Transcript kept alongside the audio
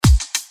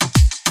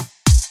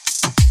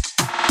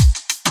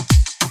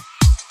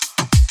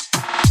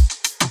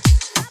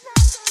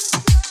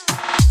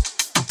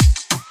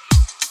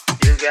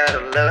gotta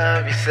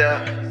love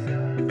yourself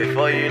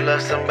before you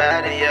love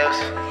somebody else.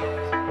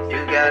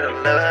 You gotta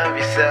love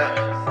yourself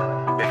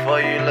before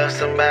you love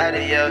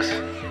somebody else.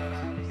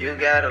 You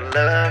gotta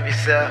love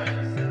yourself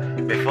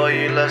before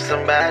you love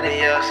somebody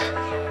else.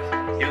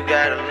 You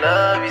gotta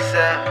love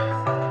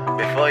yourself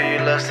before you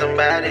love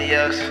somebody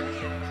else.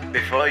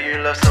 Before you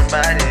love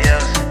somebody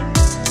else.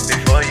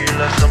 Before you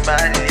love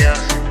somebody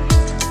else.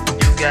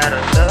 You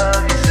gotta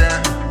love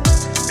yourself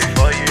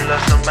before you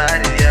love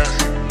somebody else.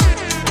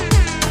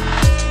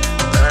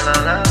 La la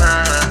la la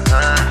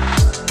la.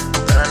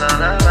 La la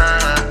la la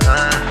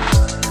la.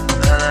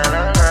 La la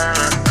la la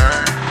la.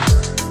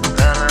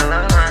 La la la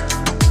la.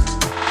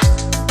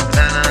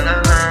 La la la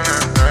la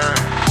la.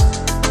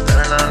 La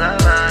la la la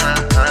la.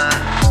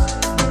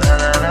 La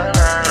la la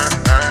la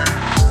la.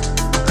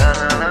 La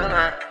la la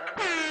la.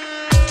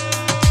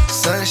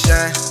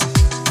 Sunshine,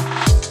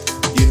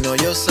 you know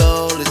your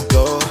soul is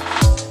gold.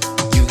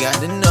 You got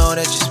to know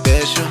that you're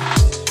special.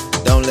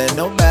 Don't let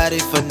nobody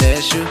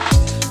finesse you.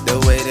 The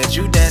way that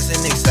you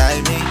dancing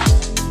excite me.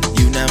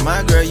 You not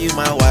my girl, you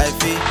my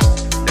wifey.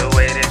 The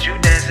way that you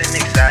dancing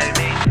excite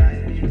me.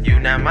 You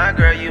not my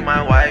girl, you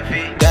my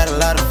wifey. Got a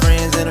lot of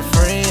friends in a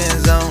friend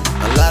zone.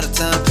 A lot of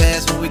time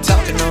pass when we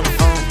talking on the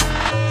phone.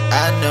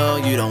 I know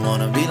you don't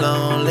wanna be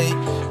lonely.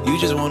 You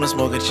just wanna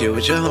smoke and chill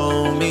with your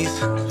homies.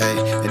 Hey,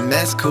 and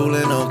that's cool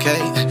and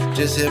okay.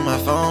 Just hit my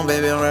phone,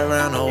 baby, I'm right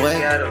around the way.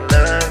 You gotta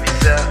love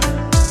yourself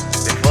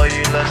before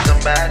you love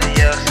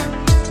somebody else.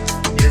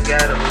 You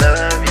gotta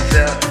love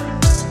yourself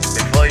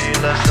before you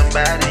love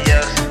somebody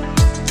else.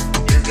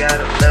 You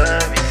gotta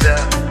love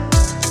yourself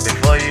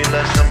before you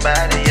love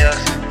somebody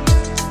else.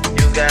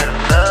 You gotta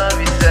love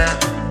yourself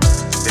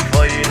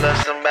before you love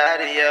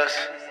somebody else.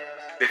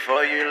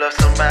 Before you love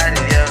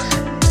somebody else.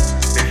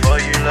 Before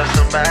you love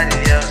somebody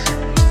else.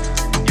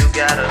 You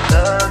gotta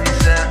love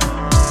yourself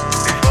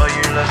before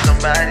you love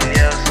somebody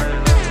else.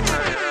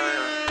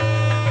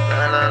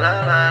 La la la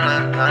la la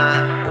la.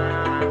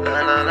 La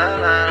la la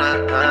la la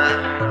la.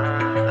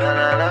 La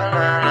la la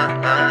la la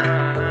la.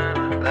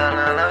 La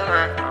la la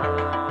la.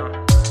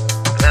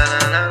 La la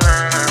la la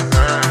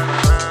la.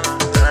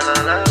 La la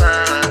la la la.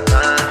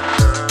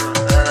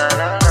 La la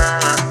la la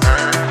la.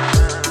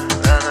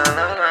 La la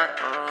la la.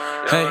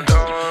 Hey,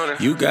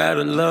 you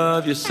gotta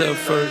love yourself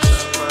first.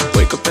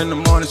 Wake up in the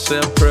morning, say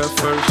a prayer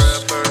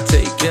first.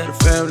 Take care of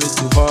family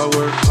through hard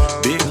work.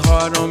 Big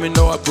heart on me,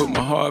 know I put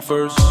my heart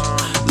first.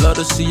 Love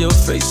to see your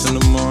face in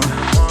the morning.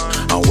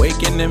 I'm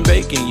waking and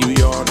baking, you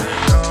yawning.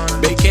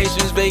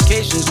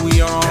 Vacations,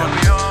 we on.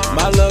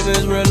 My love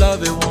is real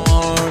love, it won't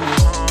harm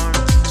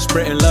you.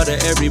 Spreading love to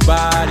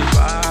everybody.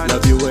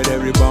 Love you with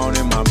every bone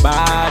in my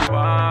body.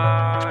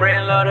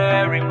 Spreading love to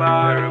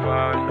everybody.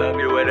 Love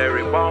you with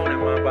every bone in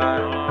my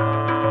body.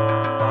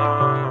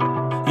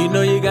 You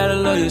know you gotta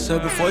love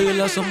yourself before you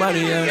love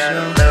somebody else. You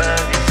gotta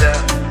love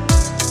yourself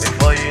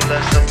before you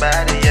love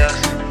somebody else.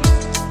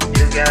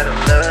 You gotta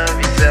love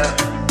yourself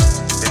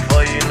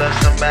before you love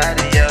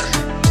somebody